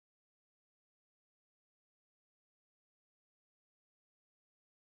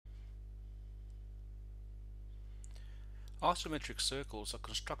Isometric circles are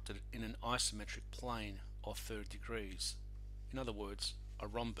constructed in an isometric plane of 30 degrees. In other words, a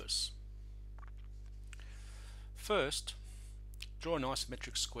rhombus. First, draw an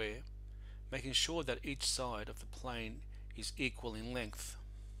isometric square, making sure that each side of the plane is equal in length.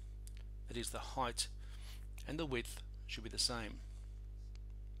 That is, the height and the width should be the same.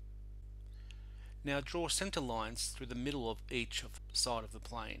 Now draw center lines through the middle of each side of the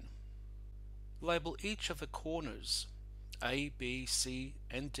plane. Label each of the corners A, B, C,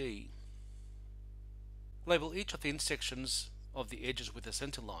 and D. Label each of the intersections of the edges with the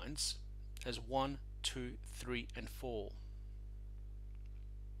center lines as 1, 2, 3, and 4.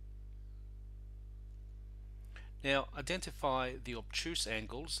 Now identify the obtuse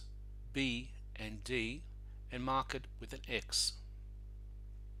angles B and D and mark it with an X.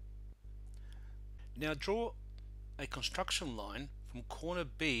 Now draw a construction line from corner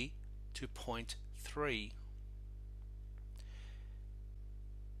B to point 3.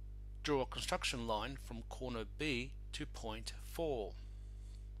 Draw a construction line from corner B to point 4.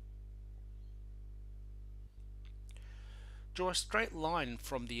 Draw a straight line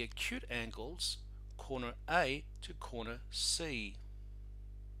from the acute angles corner A to corner C.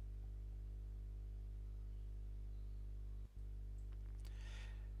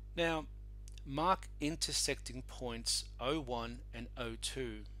 Now mark intersecting points O1 and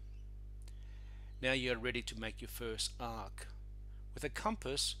O2. Now you are ready to make your first arc. With a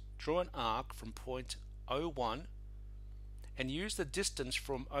compass, draw an arc from point O1 and use the distance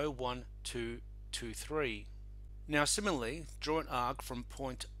from O1 to 3. Now similarly, draw an arc from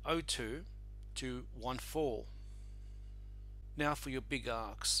point O2 to 1, 4. Now for your big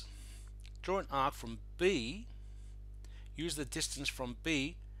arcs. Draw an arc from B, use the distance from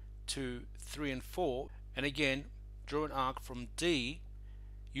B to 3 and 4, and again draw an arc from D,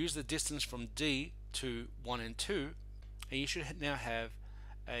 use the distance from D to 1 and 2, and you should now have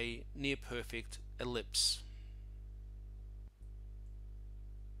a near perfect ellipse.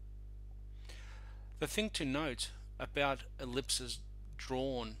 The thing to note about ellipses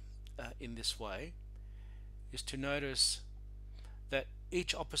drawn in this way is to notice that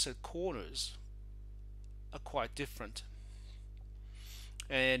each opposite corners are quite different,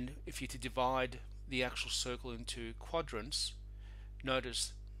 and if you to divide the actual circle into quadrants,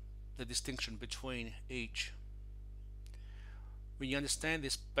 notice the distinction between each. When you understand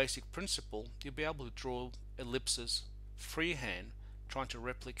this basic principle, you'll be able to draw ellipses freehand, trying to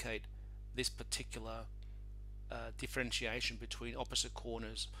replicate this particular differentiation between opposite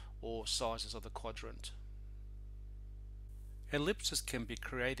corners or sizes of the quadrant. Ellipses can be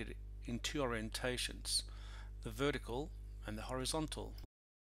created in two orientations, the vertical and the horizontal.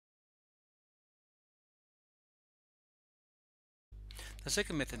 The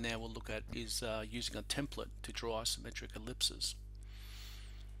second method now we'll look at is using a template to draw isometric ellipses.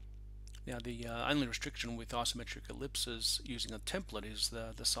 Now the only restriction with isometric ellipses using a template is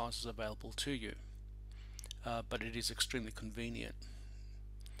the sizes available to you, but it is extremely convenient.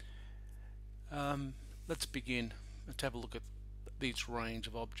 Let's begin to have a look at these range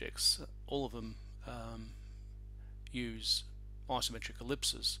of objects. All of them use isometric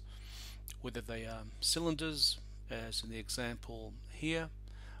ellipses, whether they are cylinders, as in the example here,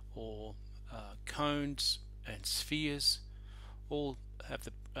 or cones and spheres. All have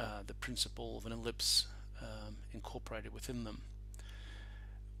the principle of an ellipse incorporated within them.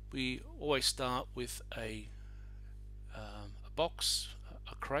 We always start with a box,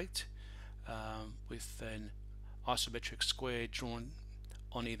 a crate, with an isometric square drawn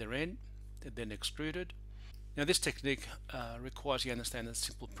on either end and then extruded. Now this technique requires you to understand the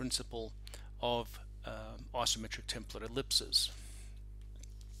simple principle of isometric template ellipses.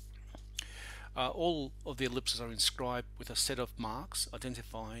 All of the ellipses are inscribed with a set of marks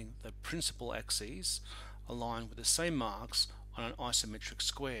identifying the principal axes aligned with the same marks on an isometric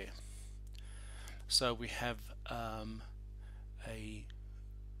square. So we have a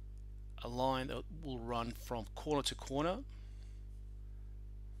line that will run from corner to corner,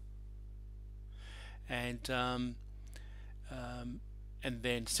 and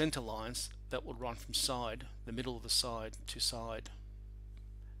then center lines that will run from the middle of the side to side.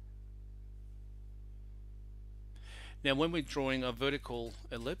 Now when we're drawing a vertical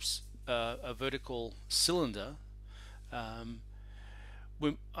ellipse, a vertical cylinder,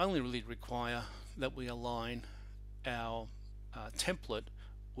 we only really require that we align our template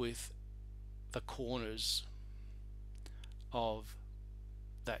with the corners of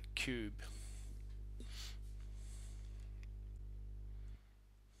that cube.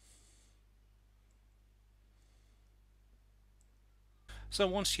 So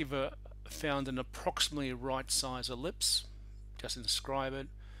once you've found an approximately right size ellipse, just inscribe it,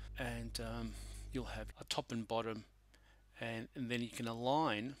 and you'll have a top and bottom, and then you can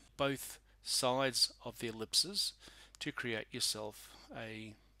align both sides of the ellipses to create yourself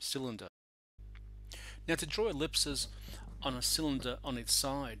a cylinder. Now, to draw ellipses on a cylinder on its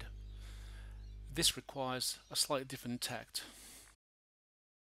side, this requires a slightly different tact.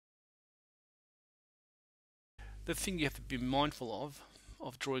 The thing you have to be mindful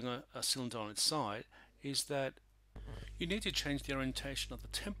of drawing a cylinder on its side is that you need to change the orientation of the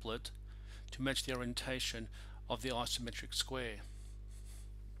template to match the orientation of the isometric square.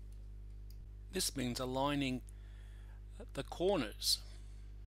 This means aligning the corners.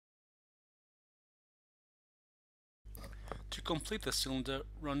 To complete the cylinder,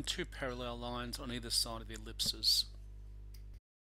 run two parallel lines on either side of the ellipses.